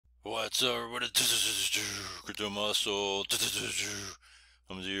What's up? What is Crypto Muscle?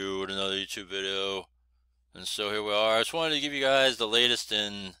 Coming to you with another YouTube video. And so here we are. I just wanted to give you guys the latest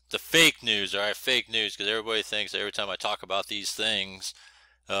in the fake news. Alright, fake news, because everybody thinks that every time I talk about these things,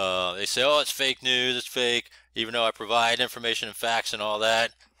 they say, oh, it's fake news, it's fake, even though I provide information and facts and all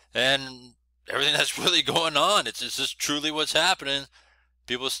that. And everything that's really going on, it's just truly what's happening.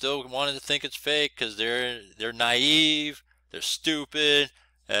 People still wanted to think it's fake because they're naive, they're stupid,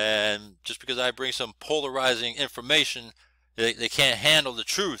 and just because I bring some polarizing information, they can't handle the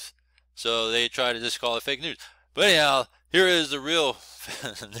truth, so they try to just call it fake news. But anyhow, here is the real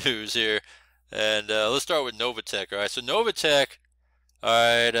news here, and let's start with Novatech. All right, so Novatech, all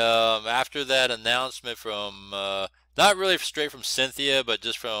right, after that announcement from not really straight from Cynthia, but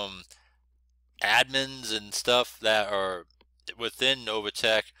just from admins and stuff that are within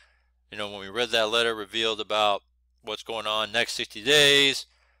Novatech, you know, when we read that letter revealed about what's going on next 60 days,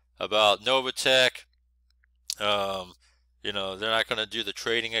 about Novatech, you know, they're not going to do the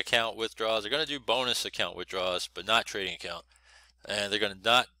trading account withdrawals. They're going to do bonus account withdrawals, but not trading account. And they're going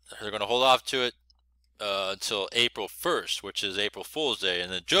to hold off to it until April 1st, which is April Fool's Day.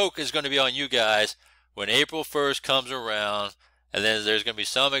 And the joke is going to be on you guys when April 1st comes around, and then there's going to be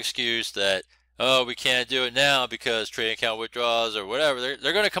some excuse that, oh, we can't do it now because trading account withdrawals or whatever.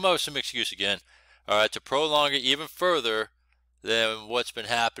 They're going to come up with some excuse again, all right, to prolong it even further than what's been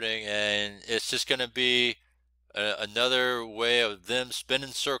happening. And it's just going to be another way of them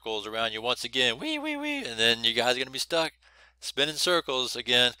spinning circles around you once again. Wee, and then you guys are going to be stuck spinning circles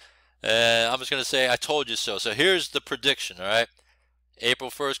again. And I'm just going to say, I told you so. So here's the prediction, all right?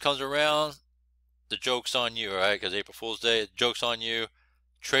 April 1st comes around, the joke's on you, all right? Because April Fool's Day, the joke's on you.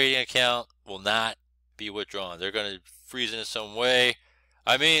 Trading account will not be withdrawn. They're going to freeze it in some way.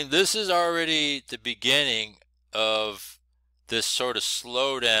 I mean, this is already the beginning of this sort of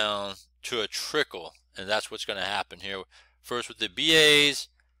slowdown to a trickle, and that's what's going to happen here. First with the BAs,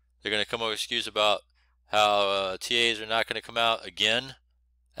 they're going to come up with an excuse about how TAs are not going to come out again,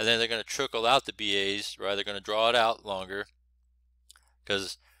 and then they're going to trickle out the BAs, right? They're going to draw it out longer,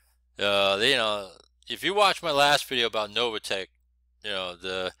 because you know, if you watch my last video about Novatech, you know,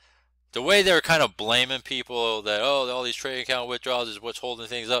 the way they were kind of blaming people that, oh, all these trading account withdrawals is what's holding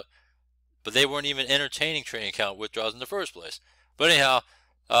things up, but they weren't even entertaining trading account withdrawals in the first place. But anyhow,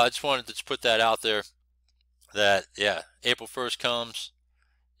 I just wanted to put that out there that, yeah, April 1st comes,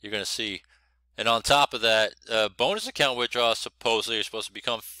 you're going to see. And on top of that, bonus account withdrawals supposedly are supposed to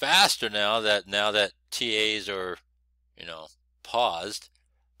become faster now that TAs are, you know, paused,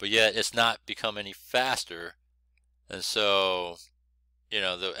 but yet it's not become any faster. And so, you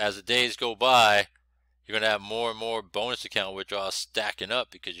know, as the days go by, you're going to have more and more bonus account withdrawals stacking up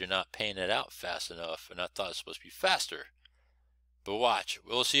because you're not paying it out fast enough. And I thought it was supposed to be faster. But watch,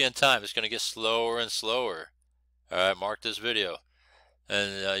 we'll see in time. It's going to get slower and slower. All right, mark this video.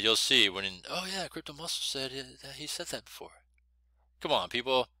 And you'll see when, oh yeah, Crypto Muscle said he said that before. Come on,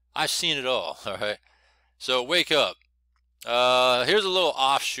 people. I've seen it all. All right. So wake up. Here's a little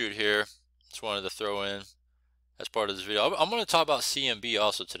offshoot here. Just wanted to throw in as part of this video. I'm going to talk about CMB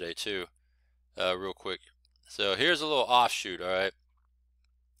also today too, real quick. So here's a little offshoot, all right?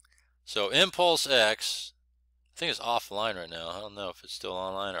 So ImpulsX, I think it's offline right now. I don't know if it's still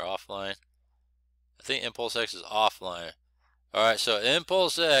online or offline. I think ImpulsX is offline. All right, so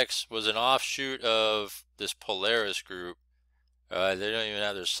ImpulsX was an offshoot of this Polaris group. They don't even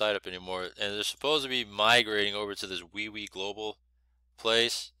have their site up anymore, and they're supposed to be migrating over to this WEWE global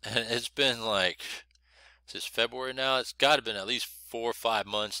place, and it's been like, since February now, it's got to have been at least 4 or 5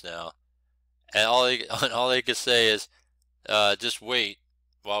 months now, and all they could say is just wait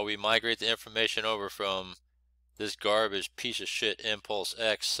while we migrate the information over from this garbage piece of shit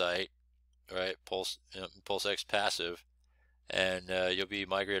ImpulsX site, right? ImpulsX passive, and you'll be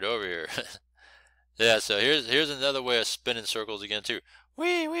migrated over here. Yeah, so here's another way of spinning circles again too.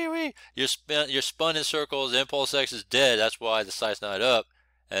 Wee. You're spun in circles. ImpulsX is dead. That's why the site's not up.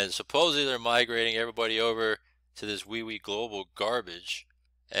 And supposedly they're migrating everybody over to this WEWE global garbage,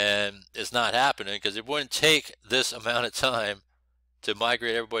 and it's not happening because it wouldn't take this amount of time to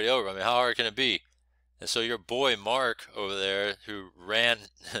migrate everybody over. I mean, how hard can it be? And so your boy Mark over there, who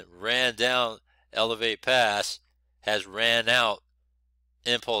ran down Elevate Pass, has ran out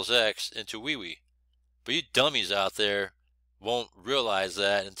ImpulsX into WEWE. But you dummies out there won't realize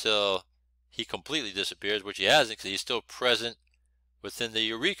that until he completely disappears, which he hasn't, because he's still present within the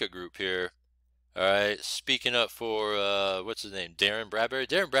Eureka group here. All right, speaking up for what's his name, Darren Bradbury.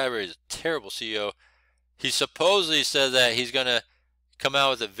 Darren Bradbury is a terrible CEO. He supposedly said that he's gonna come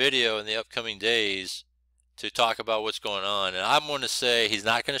out with a video in the upcoming days to talk about what's going on. And I'm going to say he's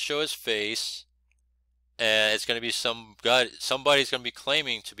not going to show his face, and it's going to be somebody's going to be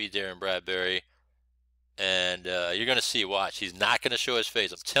claiming to be Darren Bradbury, and you're going to see, watch, he's not going to show his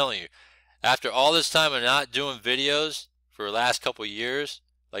face. I'm telling you, after all this time of not doing videos for the last couple years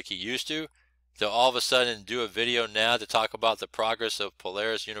like he used to all of a sudden do a video now to talk about the progress of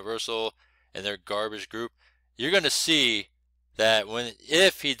Polaris Universal and their garbage group, you're going to see that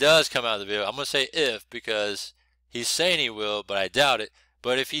if he does come out of the video, I'm going to say if, because he's saying he will, but I doubt it.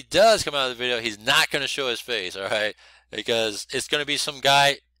 But if he does come out of the video, he's not going to show his face, all right? Because it's going to be some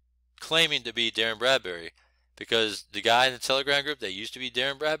guy claiming to be Darren Bradbury, because the guy in the Telegram group that used to be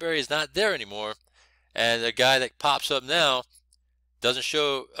Darren Bradbury is not there anymore, and the guy that pops up now doesn't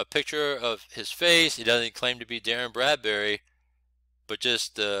show a picture of his face. He doesn't claim to be Darren Bradbury, but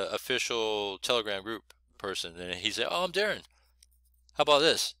just the official Telegram group person. And he said, "Oh, I'm Darren. How about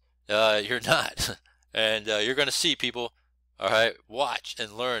this?" You're not. And you're going to see, people. All right, watch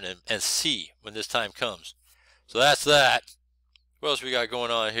and learn and see when this time comes. So that's that. What else we got going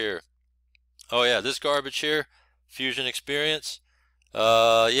on here? Oh yeah, this garbage here, Fusion Experience.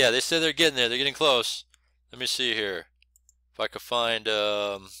 Yeah, they said they're getting there. They're getting close. Let me see here. If I could find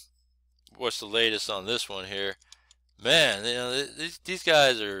what's the latest on this one here. Man, you know, these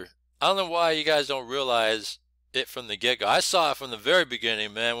guys are, I don't know why you guys don't realize it from the get-go. I saw it from the very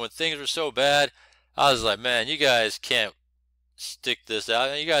beginning, man. When things were so bad, I was like, man, you guys can't stick this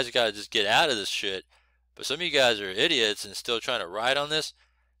out. You guys got to just get out of this shit. But some of you guys are idiots and still trying to ride on this.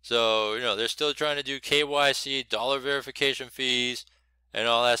 So, you know, they're still trying to do KYC, dollar verification fees, and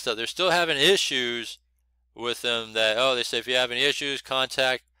all that stuff. They're still having issues with them that, oh, they say if you have any issues,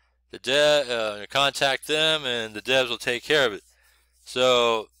 contact the contact them, and the devs will take care of it.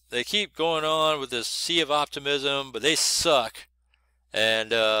 So they keep going on with this sea of optimism, but they suck.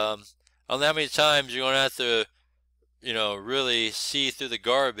 And I don't know how many times you're going to have to, you know, really see through the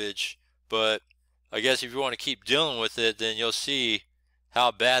garbage. But I guess if you want to keep dealing with it, then you'll see how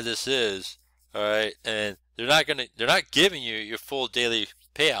bad this is. All right, and they're not giving you your full daily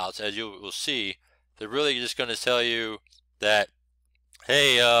payouts, as you will see. They're really just going to tell you that,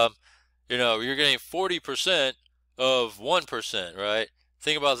 hey, you know, you're getting 40% of 1%, right?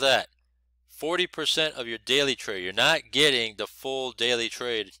 Think about that. 40% of your daily trade. You're not getting the full daily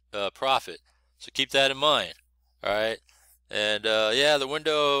trade profit. So keep that in mind. All right. And yeah, the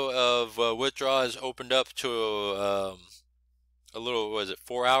window of withdrawals opened up to a little, what is it,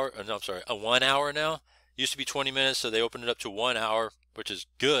 4 hour? No, I'm sorry, a 1 hour now. Used to be 20 minutes, so they opened it up to 1 hour, which is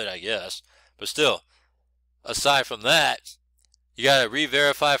good, I guess. But still, aside from that, you got to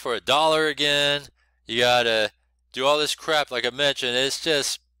re-verify for $1 again. You got to do all this crap, like I mentioned. It's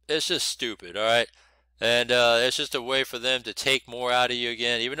just stupid, all right? And it's just a way for them to take more out of you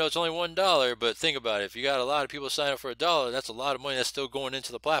again, even though it's only $1. But think about it. If you got a lot of people sign up for $1, that's a lot of money that's still going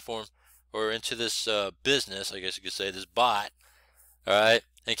into the platform, or into this business, I guess you could say, this bot. All right?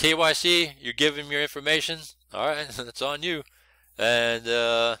 And KYC, you're giving them your information. All right? That's on you. And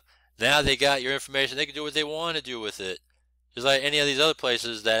now they got your information. They can do what they want to do with it. Just like any of these other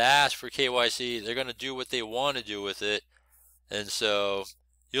places that ask for KYC, they're going to do what they want to do with it. And so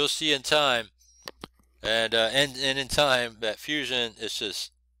you'll see in time. And in time, that Fusion is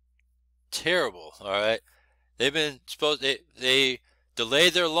just terrible. All right, they've been they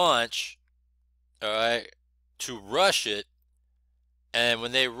delayed their launch, all right, to rush it, and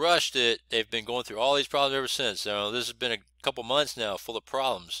when they rushed it, they've been going through all these problems ever since. So this has been a couple months now, full of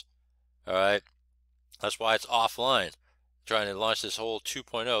problems. All right, that's why it's offline, trying to launch this whole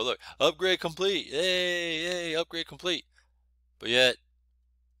 2.0. Look, upgrade complete. Hey, upgrade complete, but yet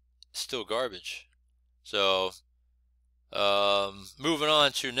still garbage. So, moving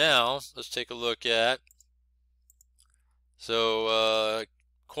on to now, let's take a look at, so,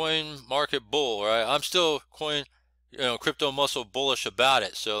 CoinMarketBull, right? I'm still crypto muscle bullish about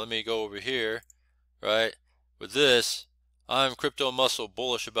it. So let me go over here, right? With this, I'm crypto muscle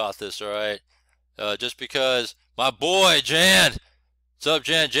bullish about this, all right? Just because my boy, Jan, what's up,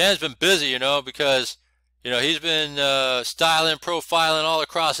 Jan? Jan's been busy, you know, because, you know, he's been styling, profiling all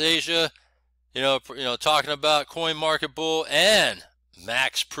across Asia. You know, talking about CoinMarketBull and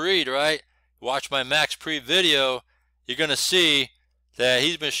Maxpread, right? Watch my Maxpread video. You're going to see that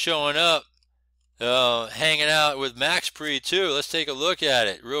he's been showing up, hanging out with Maxpread too. Let's take a look at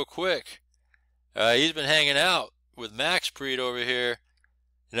it real quick. He's been hanging out with Maxpread over here,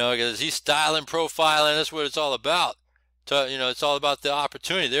 you know, because he's styling, profiling. That's what it's all about. You know, it's all about the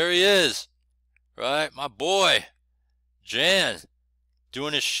opportunity. There he is, right? My boy, Jan,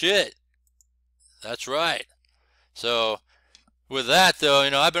 doing his shit. That's right. So with that though, you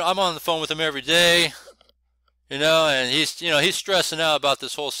know, I'm on the phone with him every day. you know, and he's stressing out about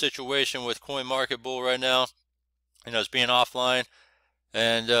this whole situation with CoinMarketBull right now. You know, it's being offline,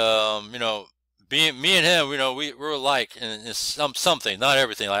 and you know, being me and him, you know, we're alike in something, not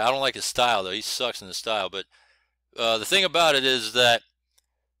everything. Like, I don't like his style though. He sucks in his style. But the thing about it is that,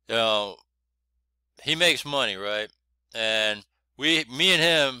 you know, he makes money, right? And me and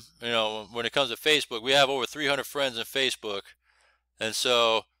him, you know, when it comes to Facebook, we have over 300 friends in Facebook, and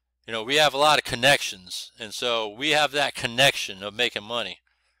so, you know, we have a lot of connections, and so we have that connection of making money,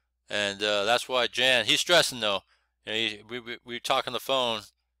 and that's why Jan, he's stressing though. You know, we talk on the phone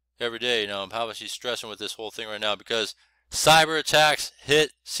every day, you know, how much he's stressing with this whole thing right now, because cyber attacks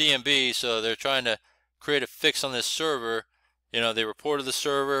hit CMB, so they're trying to create a fix on this server. You know, they reported the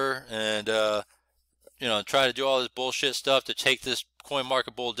server, and you know, try to do all this bullshit stuff to take this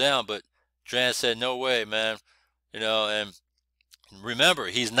CoinMarketBull down, but Jan said, no way, man. You know, and remember,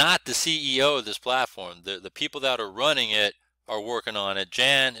 he's not the CEO of this platform. The people that are running it are working on it.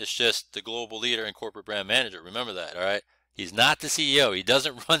 Jan is just the global leader and corporate brand manager. Remember that, all right? He's not the CEO. He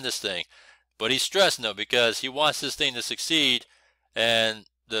doesn't run this thing. But he's stressing, though, because he wants this thing to succeed, and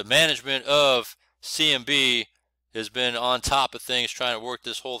the management of CMB has been on top of things trying to work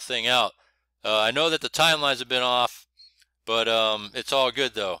this whole thing out. I know that the timelines have been off, but it's all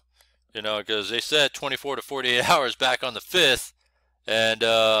good though, you know, because they said 24 to 48 hours back on the 5th, and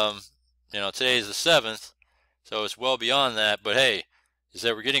you know, today is the 7th, so it's well beyond that. But hey, he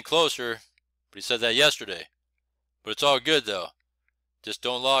said we're getting closer, but he said that yesterday. But it's all good though. Just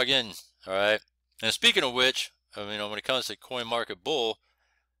don't log in, all right? And speaking of which, I mean, you know, when it comes to CoinMarketBull,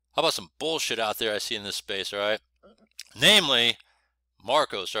 how about some bullshit out there I see in this space, all right? Namely,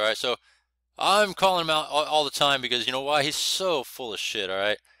 Marcos, all right? So I'm calling him out all the time because, you know why? He's so full of shit, all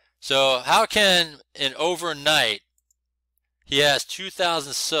right? So how can in overnight he has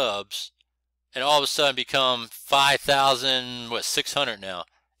 2,000 subs and all of a sudden become 5,600 now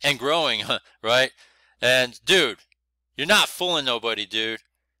and growing, right? And dude, you're not fooling nobody, dude.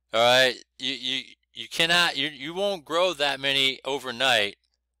 All right, you cannot, you won't grow that many overnight,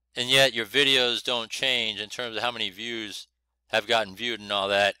 and yet your videos don't change in terms of how many views have gotten viewed and all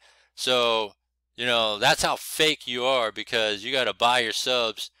that. So, you know, that's how fake you are, because you got to buy your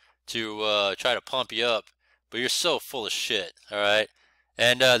subs to try to pump you up. But you're so full of shit, all right?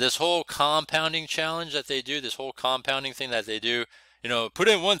 And this whole compounding challenge that they do, this whole compounding thing that they do, you know, put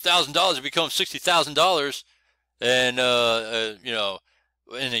in $1,000 to become $60,000, and you know,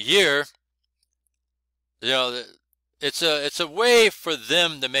 in a year. You know, it's a way for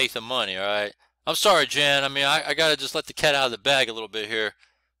them to make the money, all right? I'm sorry, Jan. I mean, I got to just let the cat out of the bag a little bit here.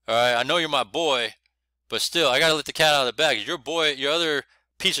 All right, I know you're my boy, but still, I got to let the cat out of the bag. Your boy, your other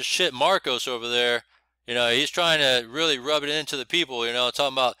piece of shit, Marcos over there, you know, he's trying to really rub it into the people, you know,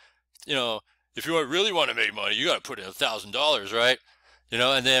 talking about, you know, if you really want to make money, you got to put in $1,000, right? You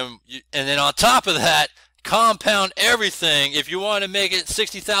know, and then on top of that, compound everything. If you want to make it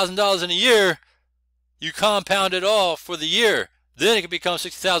 $60,000 in a year, you compound it all for the year. Then it can become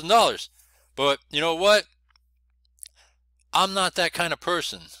 $60,000. But you know what? I'm not that kind of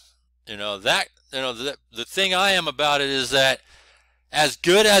person. You know, that, you know, the thing I am about it is that, as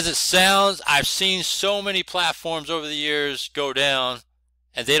good as it sounds, I've seen so many platforms over the years go down,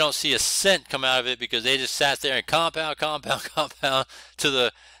 and they don't see a cent come out of it because they just sat there and compound to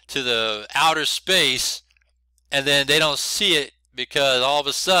the outer space, and then they don't see it because all of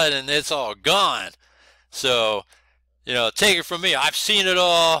a sudden it's all gone. So, you know, take it from me. I've seen it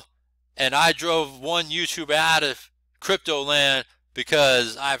all, and I drove one YouTuber out of crypto land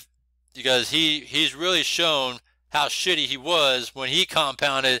because he's really shown how shitty he was when he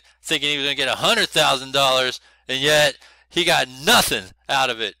compounded, thinking he was going to get $100,000, and yet he got nothing out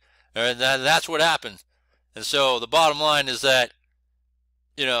of it. And that's what happened. And so the bottom line is that,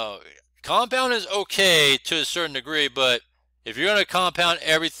 you know, compound is okay to a certain degree, but if you're going to compound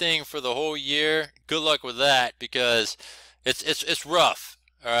everything for the whole year, good luck with that, because it's rough,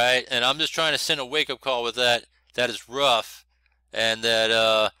 all right? And I'm just trying to send a wake-up call with that. That is rough, and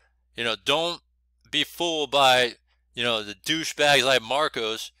that, you know, don't be fooled by, you know, the douchebags like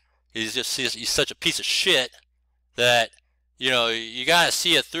Marcos. He's such a piece of shit that, you know, you got to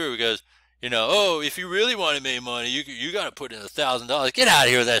see it through, because, you know, oh, if you really want to make money, you got to put in $1,000. Get out of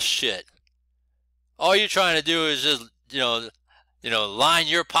here with that shit. All you're trying to do is just, you know, line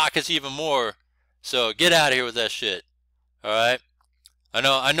your pockets even more. So get out of here with that shit. All right. I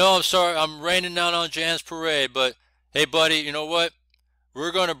know. I'm sorry. I'm raining down on Jan's parade, but hey, buddy, you know what?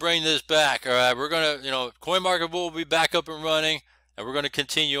 We're going to bring this back. All right. We're going to, you know, CoinMarketBull will be back up and running, and we're going to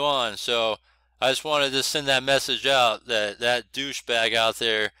continue on. So I just wanted to send that message out, that douchebag out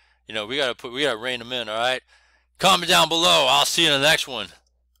there, you know, we got to rein him in. All right. Comment down below. I'll see you in the next one.